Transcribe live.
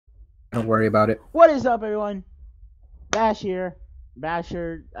Don't worry about it. What is up, everyone? Bash here.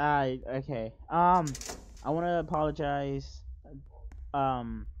 Basher. Okay. I want to apologize.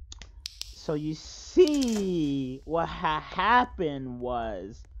 Um, so you see, what happened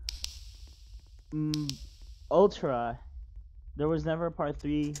was, mm, Ultra. There was never a part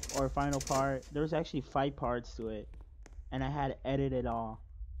 3 or final part. There was actually 5 parts to it, and I had to edit it all.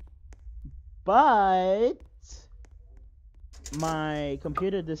 But my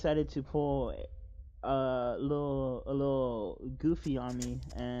computer decided to pull a little goofy on me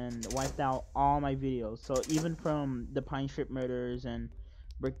and wiped out all my videos. So even from the Pine Strip Murders and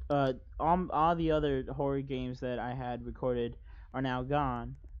all the other horror games that I had recorded are now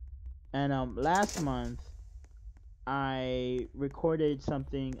gone. And last month I recorded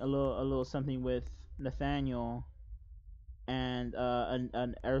something a little something with Nathaniel and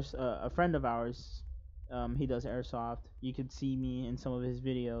a friend of ours. He does airsoft. You could see me in some of his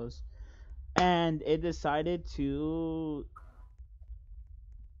videos, and it decided to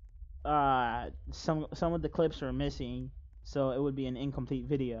some of the clips were missing, so it would be an incomplete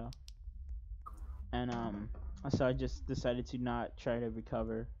video. And so I just decided to not try to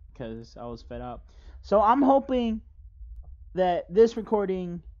recover because I was fed up. So I'm hoping that this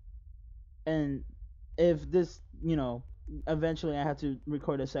recording, and if this, eventually I have to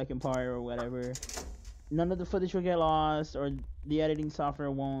record a second part or whatever, none of the footage will get lost, or the editing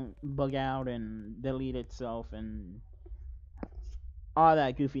software won't bug out and delete itself and all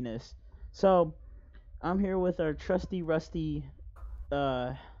that goofiness. So I'm here with our trusty rusty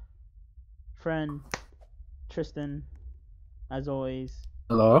uh friend Tristan, as always,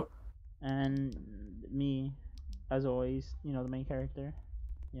 Hello? and me, as always, the main character.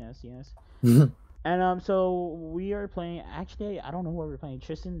 Yes, yes. And so we are playing. Actually, I don't know what we're playing.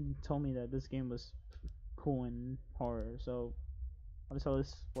 Tristan told me that this game was cool and horror. So want to tell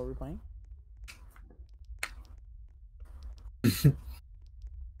us what we're playing?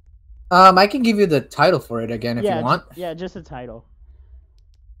 I can give you the title for it again if you want. Yeah, just the title.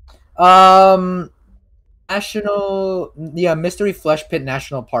 Um, Mystery Flesh Pit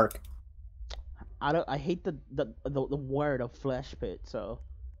National Park. I hate the word of flesh pit. So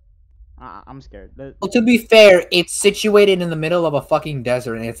I'm scared. Well, to be fair, it's situated in the middle of a fucking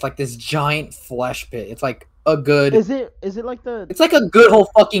desert, and it's like this giant flesh pit. It's like a good. Is it like the? It's like a good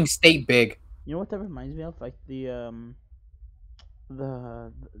whole fucking state big. You know what that reminds me of? Like the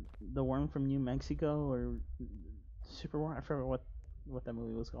the worm from New Mexico, or Super Worm. I forgot what that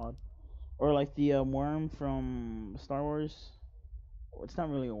movie was called. Or like the worm from Star Wars. It's not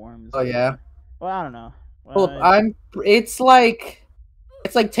really a worm. It's Oh yeah. Well, I don't know. Well, It's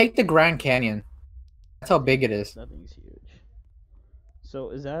like take the Grand Canyon. That's how big it is. That thing's huge.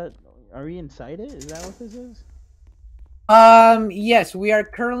 So are we inside it? Is that what this is? Yes, we are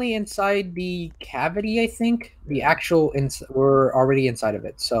currently inside the cavity, I think. The actual we're already inside of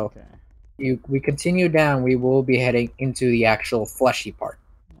it. So we continue down, we will be heading into the actual fleshy part.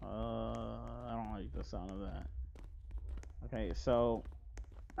 I don't like the sound of that. Okay, so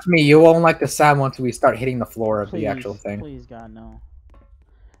to me, you won't like the sound once we start hitting the floor of the actual thing. Please God, no.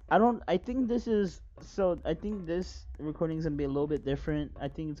 I think this is I think this recording is gonna be a little bit different. I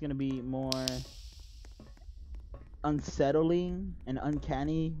think it's gonna be more unsettling and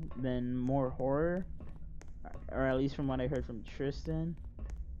uncanny than more horror, or at least from what I heard from Tristan.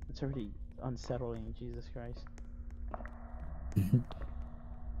 It's already unsettling. Jesus Christ. We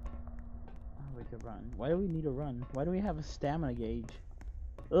could run. Why do we need to run? Why do we have a stamina gauge?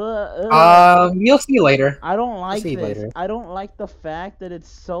 You'll see later. I don't like this. Later. I don't like the fact that it's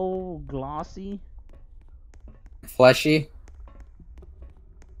so glossy. Fleshy.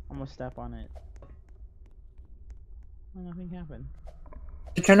 I'm gonna step on it. Nothing happened.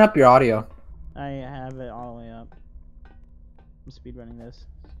 Turn up your audio. I have it all the way up. I'm speedrunning this.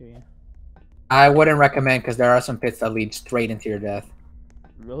 Screw you. I wouldn't recommend, because there are some pits that lead straight into your death.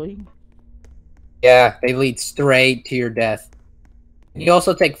 Really? Yeah, they lead straight to your death. You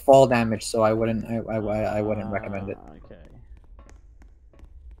also take fall damage, so I wouldn't recommend it. Okay.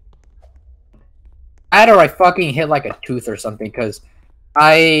 Or I fucking hit like a tooth or something, because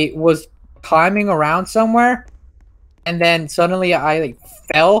I was climbing around somewhere, and then suddenly I like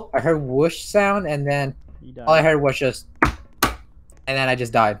fell. I heard whoosh sound, and then all I heard was just, and then I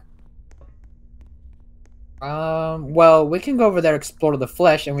just died. Well, we can go over there, explore the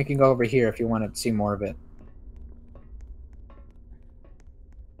flesh, and we can go over here if you want to see more of it.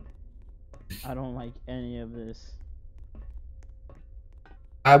 I don't like any of this.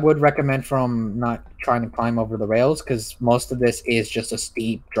 I would recommend from not trying to climb over the rails, because most of this is just a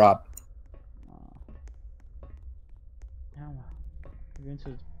steep drop. We're going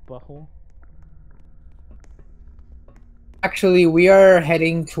to butthole? Actually, we are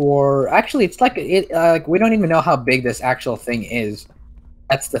heading toward. Actually, it's like like we don't even know how big this actual thing is.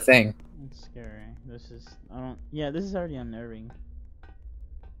 That's the thing. It's scary. This is. I don't. Yeah, this is already unnerving.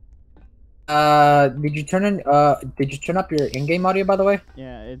 Did you turn in? Did you turn up your in-game audio, by the way?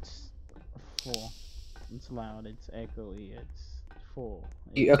 Yeah, it's full. It's loud. It's echoey. It's full.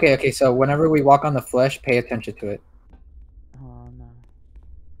 Okay, okay. So whenever we walk on the flesh, pay attention to it. Oh no.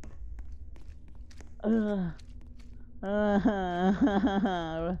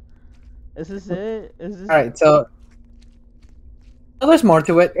 Is this it? Is this? All right. So there's more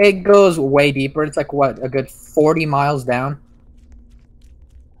to it. It goes way deeper. It's like what, a good 40 miles down.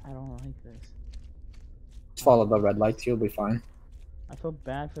 I don't like this. Just follow the red lights. You'll be fine. I feel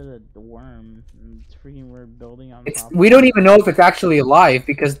bad for the worm. It's freaking weird building on It's top. we don't even know if it's actually alive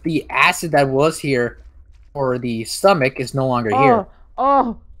because the acid that was here for the stomach is no longer here.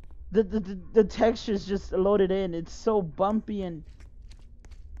 Oh, the texture's just loaded in. It's so bumpy and.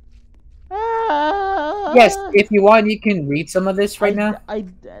 Yes, if you want, you can read some of this right now. I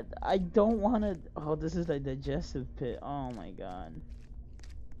don't want to. Oh, this is the digestive pit. Oh my god.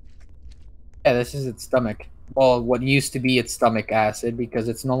 Yeah, this is its stomach. Well, what used to be its stomach acid because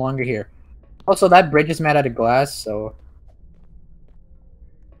it's no longer here. Also, that bridge is made out of glass, so.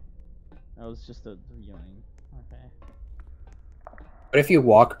 That was just a viewing. Okay. But if you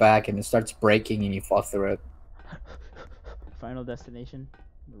walk back and it starts breaking and you fall through it. Final destination.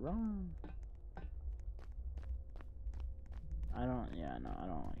 Wrong. Yeah, no, I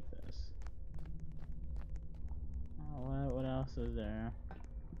don't like this. Oh, what else is there?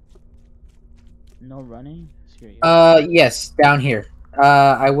 No running? Screw you. Yes, down here.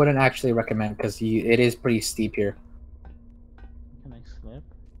 I wouldn't actually recommend because it is pretty steep here. Can I slip?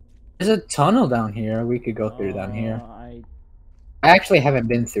 There's a tunnel down here we could go through down here. I actually haven't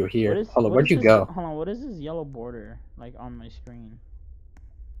been through here. Hold on, where'd you go? Hold on, what is this yellow border like on my screen?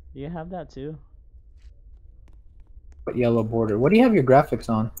 Do you have that too? What yellow border? What do you have your graphics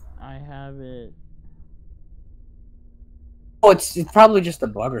on? I have it. Oh, it's probably just a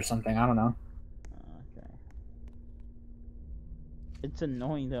bug or something. I don't know. Okay. It's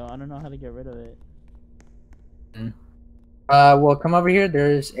annoying though. I don't know how to get rid of it. Well, come over here.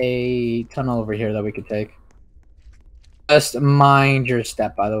 There's a tunnel over here that we could take. Just mind your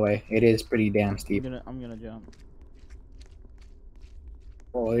step, by the way. It is pretty damn steep. I'm gonna jump.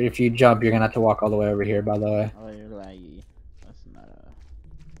 Well, if you jump, you're gonna have to walk all the way over here, by the way. Oh, you're laggy. That's not a...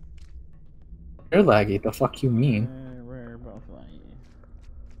 You're laggy. The fuck you mean? We're both laggy.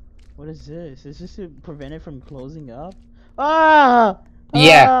 What is this? Is this to prevent it from closing up? Ah!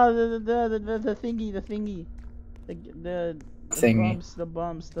 Yeah. Ah, the thingy, the thingy. The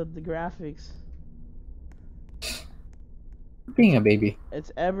bumps, the graphics. Being a baby. It's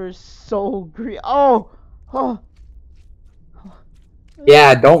ever so green. Oh! Oh!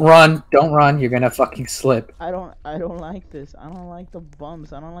 Yeah, don't run. Don't run. You're gonna fucking slip. I don't like this. I don't like the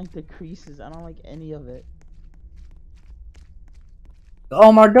bumps. I don't like the creases. I don't like any of it.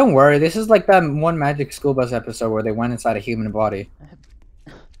 Omar, don't worry. This is like that one Magic School Bus episode where they went inside a human body.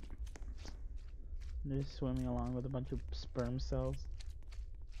 They're just swimming along with a bunch of sperm cells.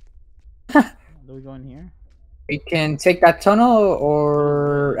 Do we go in here? We can take that tunnel,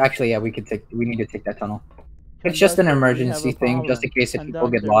 or actually, yeah, we need to take that tunnel. It's just an emergency thing, just in case if people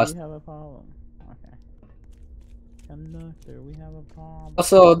get lost. We have a problem. Okay. Conductor, we have a problem.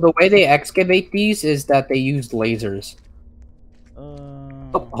 Also, the way they excavate these is that they use lasers.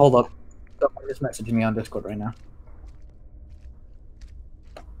 Oh, hold up. Someone just messaged me on Discord right now.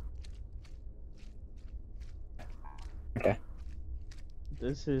 Okay.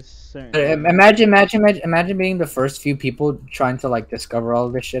 This is certain. Imagine being the first few people trying to like discover all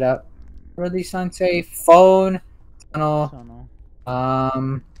of this shit out. What are these signs say? Phone, tunnel.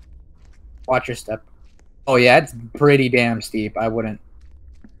 Watch your step. Oh yeah, it's pretty damn steep. I wouldn't.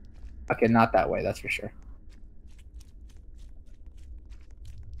 Okay, not that way. That's for sure.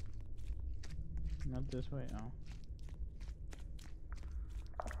 Not this way. Oh.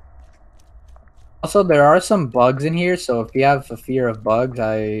 Also, there are some bugs in here, so if you have a fear of bugs,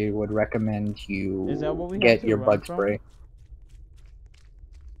 I would recommend you get your bug spray.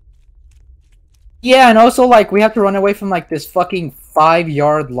 Yeah, and also, like, we have to run away from, like, this fucking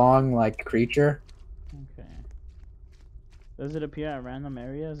 5-yard long, like, creature. Okay. Does it appear at random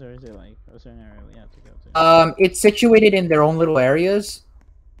areas, or is it, like, a certain area we have to go to? It's situated in their own little areas,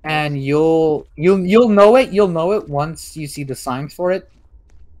 and you'll know it. You'll know it once you see the signs for it.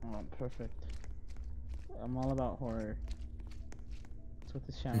 Oh, perfect. I'm all about horror. That's what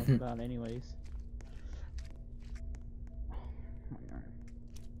this channel's about anyways.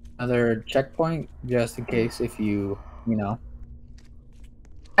 another checkpoint just in case if you know.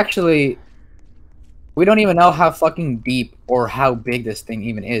 Actually, we don't even know how fucking deep or how big this thing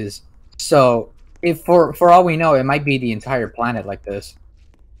even is. So, if for all we know, it might be the entire planet like this.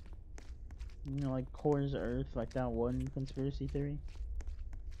 You know, like cores Earth, like that one conspiracy theory.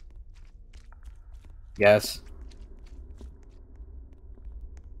 Yes.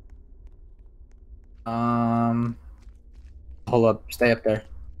 Hold up, stay up there.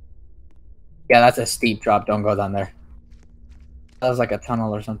 Yeah, that's a steep drop. Don't go down there. That was like a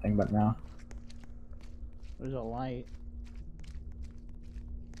tunnel or something, but no. There's a light.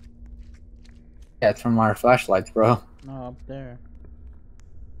 Yeah, it's from our flashlights, bro. No, up there.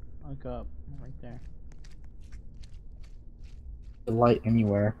 Look up, right there. The light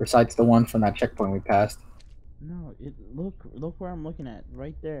anywhere besides the one from that checkpoint we passed. No, look where I'm looking at,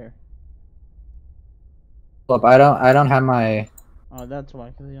 right there. Look, I don't have my. Oh, that's why,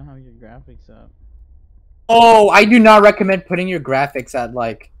 because you don't have your graphics up. Oh, I do not recommend putting your graphics at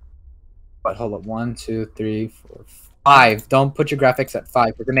like. But hold up, 1, 2, 3, 4, 5. Don't put your graphics at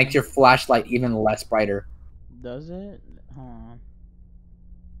 5 because it makes your flashlight even less brighter. Does it? Hold on.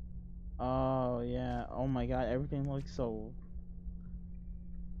 Oh yeah. Oh my god, everything looks so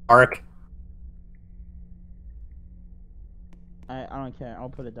Dark. I don't care. I'll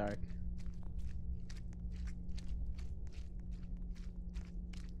put it dark.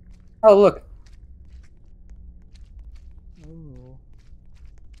 Oh look, Ooh.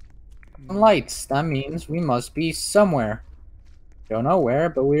 some lights. That means we must be somewhere. Don't know where,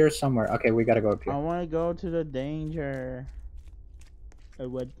 but we are somewhere. Okay, we gotta go up I here. want to go to the danger.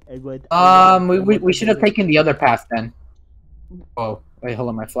 We should have taken the other path then. Oh, wait, hold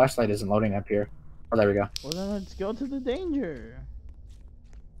on. My flashlight isn't loading up here. Oh, there we go. Well then let's go to the danger.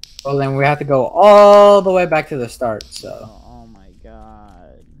 Well, then we have to go all the way back to the start. So, Oh my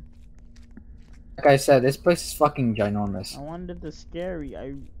god. like I said, this place is fucking ginormous. I wanted the scary.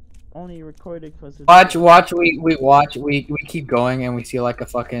 I only recorded because Watch. We keep going and we see like a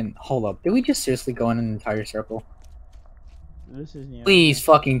fucking. Hold up. Did we just seriously go in an entire circle? This is new. Please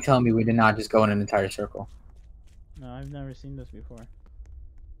fucking tell me we did not just go in an entire circle. No, I've never seen this before.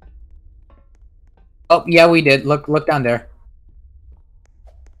 Oh yeah, we did. Look down there.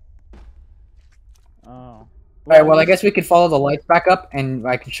 Oh. Alright, well I guess we could follow the lights back up and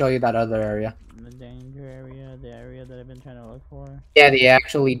I can show you that other area. The danger area, the area that I've been trying to look for. Yeah, the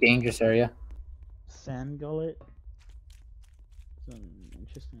actually dangerous area. Sand Gullet. It's an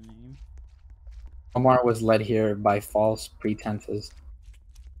interesting name. Omar was led here by false pretenses.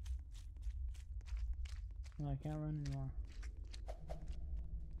 Oh, I can't run anymore.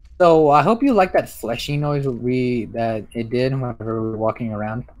 So I hope you like that fleshy noise that it did whenever we were walking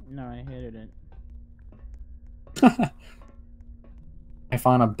around. No, I hated it. I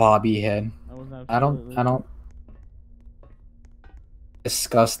found a bobby head. That was I don't.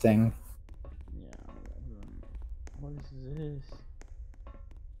 Disgusting. Yeah. What is this?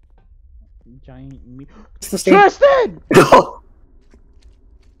 Giant meat. It's the same. Tristan!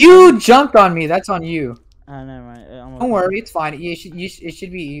 You jumped on me. That's on you. Never mind. Don't worry, it's fine. It should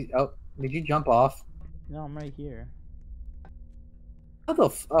be easy. Oh, did you jump off? No, I'm right here. How the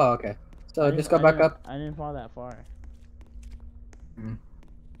oh, okay. So just go back up. I didn't fall that far.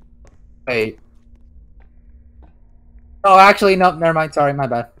 Wait. Oh, actually, no. Never mind. Sorry, my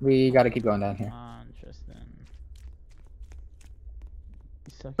bad. We gotta keep going down here. Tristan.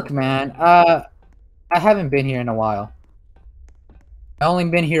 Look, man. I haven't been here in a while. I only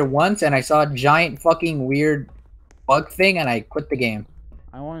been here once, and I saw a giant fucking weird bug thing, and I quit the game.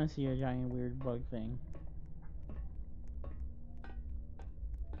 I want to see a giant weird bug thing.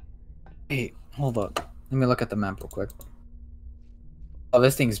 Wait, hold up. Let me look at the map real quick. Oh,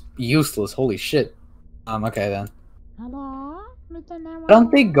 this thing's useless. Holy shit. Okay then. Hello, Mr. I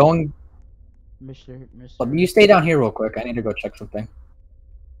don't think going. Mr. You stay down here real quick. I need to go check something.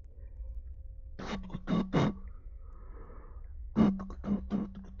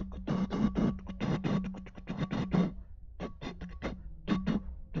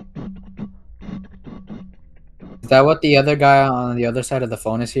 Is that what the other guy on the other side of the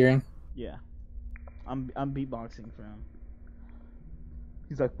phone is hearing? Yeah. I'm beatboxing for him.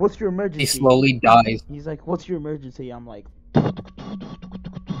 He's like, "What's your emergency?" He slowly dies. He's like, "What's your emergency?" I'm like, "Oh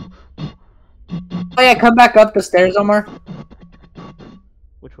yeah, come back up the stairs, Omar."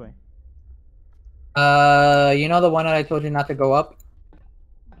 Which way? You know the one that I told you not to go up?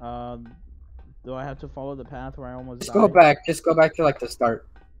 Do I have to follow the path where I almost died? Just go back to like the start.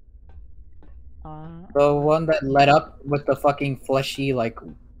 The one that led up with the fucking fleshy, like,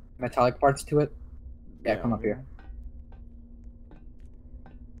 metallic parts to it? Yeah, come up here.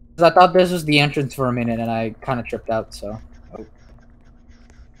 Because I thought this was the entrance for a minute, and I kind of tripped out, so... Oh.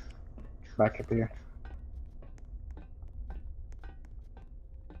 Back up here.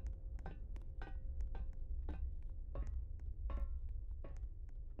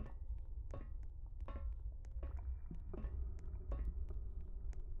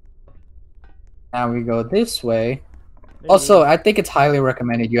 Now we go this way. Also, I think it's highly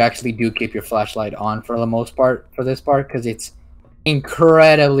recommended you actually do keep your flashlight on for the most part for this part, because it's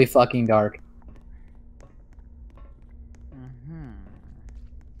incredibly fucking dark.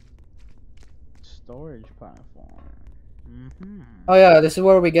 Storage platform. Oh yeah, this is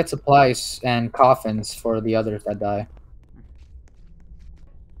where we get supplies and coffins for the others that die.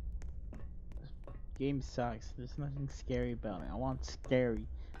 Game sucks. There's nothing scary about it. I want scary.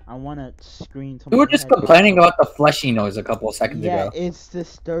 I want to scream to We were just complaining about the fleshy noise a couple of seconds ago. Yeah, it's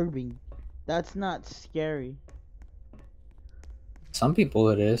disturbing. That's not scary. Some people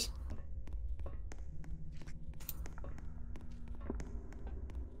it is.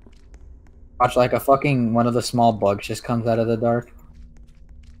 Watch, like a fucking one of the small bugs just comes out of the dark.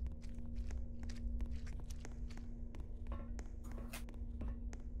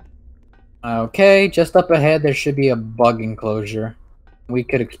 Okay, just up ahead there should be a bug enclosure. We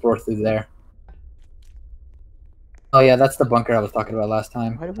could explore through there. Oh yeah, that's the bunker I was talking about last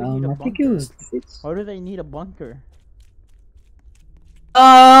time. Why do we need a bunker? I think it was... Why do they need a bunker?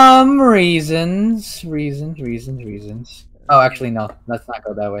 Reasons. Oh, actually, no. Let's not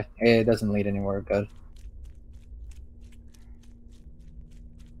go that way. It doesn't lead anywhere good.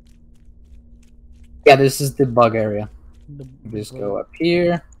 Yeah, this is the bug area. Just go up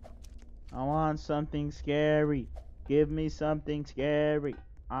here. I want something scary. Give me something scary.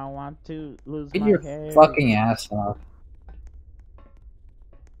 I want to lose Get my your hair. fucking ass off.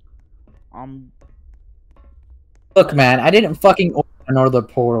 Look, man, I didn't fucking open another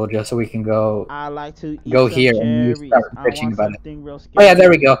portal just so we can go. I like to eat go some here cherries. and you start bitching about it. Real Oh yeah, there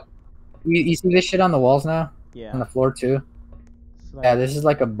we go. You see this shit on the walls now? Yeah. On the floor too. Like, yeah, this is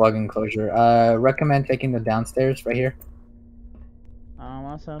like a bug enclosure. Recommend taking the downstairs right here. I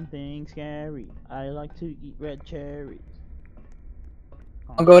want something scary. I like to eat red cherries.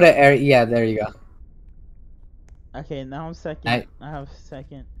 I'll go to area. Yeah, there you go. Okay, now I'm second. I have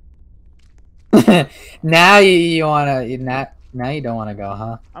second. Now you wanna now you don't wanna go,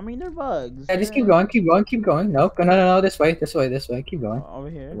 huh? I mean, they're bugs. Yeah, just keep going. No, no, this way. Keep going. Over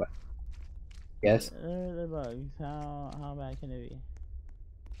here. What? Yes. They're bugs. How bad can it be?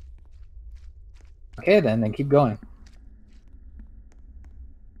 Okay, then keep going.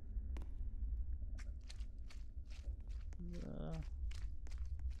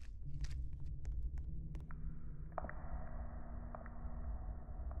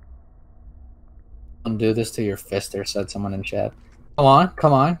 Don't do this to your fister, said someone in chat.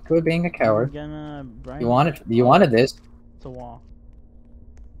 Come on, quit being a coward. You wanted this. It's a wall.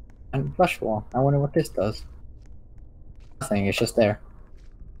 And flush wall. I wonder what this does. Nothing, it's just there.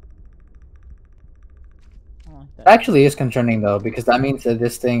 Like It actually is concerning though, because that means that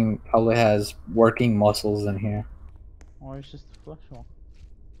this thing probably has working muscles in here. Or it's just a flush wall.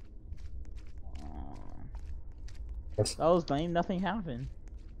 Yes. That was lame, nothing happened.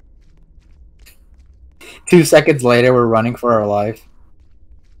 2 seconds later, we're running for our life.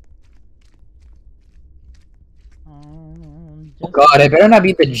 Oh god, it better not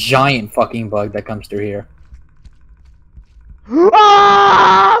be the giant fucking bug that comes through here.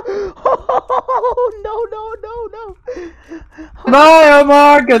 Ah! No. Bye,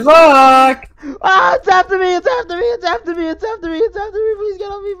 Omar, good luck! Ah, it's after me! Please get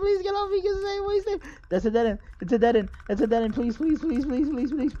off me, Please save. That's a dead end. It's a dead end. Please.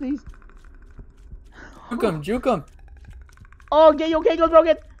 Juke him. Oh, okay, goes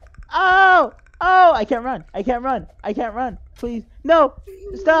broken. Oh, I can't run. Please, no,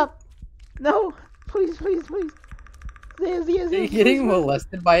 stop. No, please. Yes, Are you getting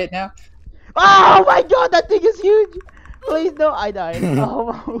molested by it now? Oh my god, that thing is huge. Please, no, I died.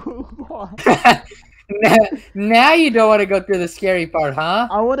 Oh, now you don't want to go through the scary part, huh?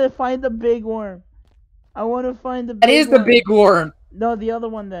 I want to find the big worm. That is the big worm. No, the other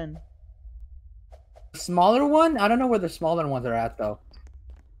one then. Smaller one? I don't know where the smaller ones are at though.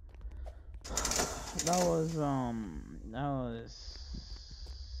 That was I'm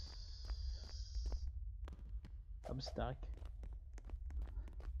stuck.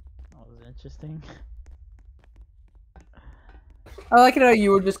 That was interesting. I like it how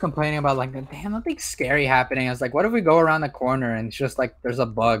you were just complaining about like, damn, nothing's scary happening. I was like, what if we go around the corner and it's just like there's a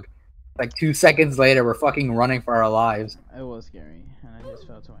bug? Like 2 seconds later, we're fucking running for our lives. It was scary, and I just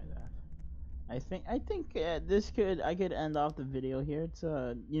fell to my death. I think I could end off the video here. It's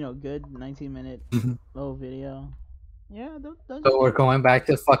a good 19-minute little video. Yeah, don't you So we're think? going back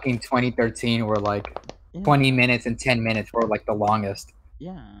to fucking 2013, where like 20 Yeah, minutes and 10 minutes were like the longest.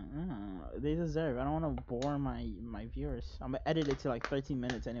 yeah, they deserve. I don't want to bore my viewers. I'm gonna edit it to like 13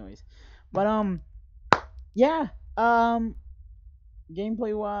 minutes anyways. But yeah, um,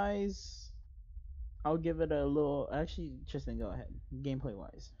 gameplay wise, I'll give it a little. Actually, Tristan, go ahead. Gameplay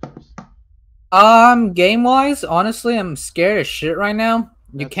wise first. Game wise, honestly, I'm scared as shit right now.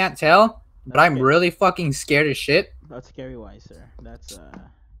 You That's can't tell, but that's I'm really fucking scared as shit. that's scary wise, sir. That's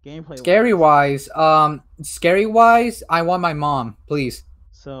gameplay Scary wise. wise, scary wise, I want my mom, please.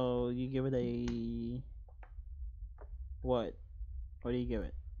 So you give it a what? What do you give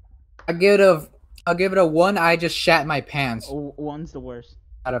it? I give it a, I'll give it a 1. I just shat my pants Oh, one's the worst.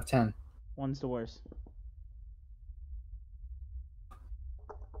 out of 10. One's the worst.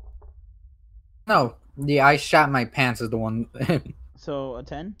 No, the I shat my pants is the one. So a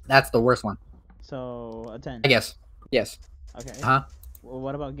 10. That's the worst one, So a 10. I guess. Yes. Okay. Huh? Well,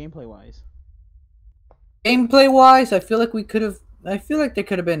 what about gameplay wise? Gameplay wise, I feel like we could have. I feel like there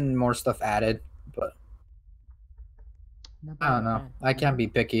could have been more stuff added, but Not I bad, don't not know. bad, I not can't bad. be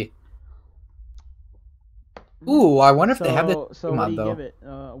picky. Ooh, I wonder if they have the So what do mod you though. give it?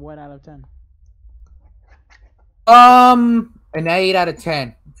 What out of 10? An 8 out of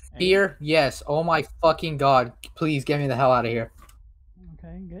 10. Eight. Fear, yes. Oh my fucking god! Please get me the hell out of here.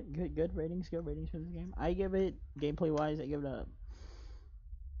 Okay, good ratings, good ratings for this game. I give it gameplay wise. I give it a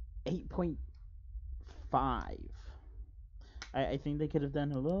 8.5. I think they could have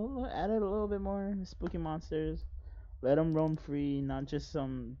done added a little bit more spooky monsters. Let them roam free, not just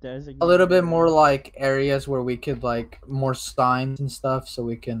some designated A little bit more area. like areas where we could like more signs and stuff, so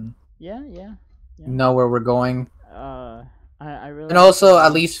we can Yeah. know where we're going, I really and like also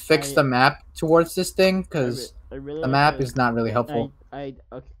at least fix I the map towards this thing, because I really the like map is not really helpful. okay,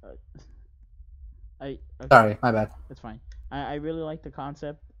 okay, Sorry, my bad. that's fine. I really like the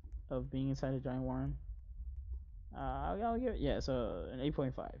concept of being inside a giant worm. I'll give it, yeah, so an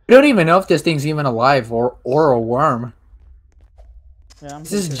 8.5. We don't even know if this thing's even alive or a worm. Yeah, I'm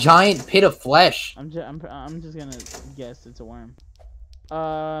It's pretty this sure. giant pit of flesh. I'm just gonna guess it's a worm.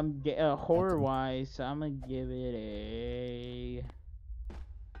 Horror wise, I'm gonna give it a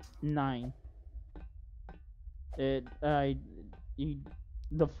 9. It you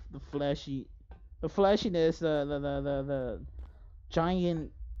the fleshy the fleshiness the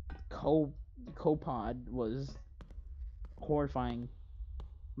giant copod was horrifying.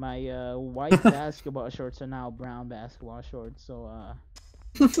 My white basketball shorts are now brown basketball shorts, so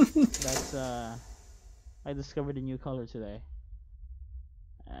that's I discovered a new color today.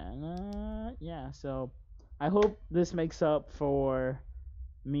 And yeah, so I hope this makes up for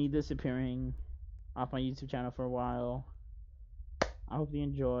me disappearing off my YouTube channel for a while. I hope you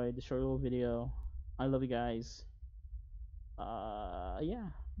enjoyed the short little video. I love you guys.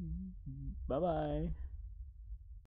 Yeah. Bye bye.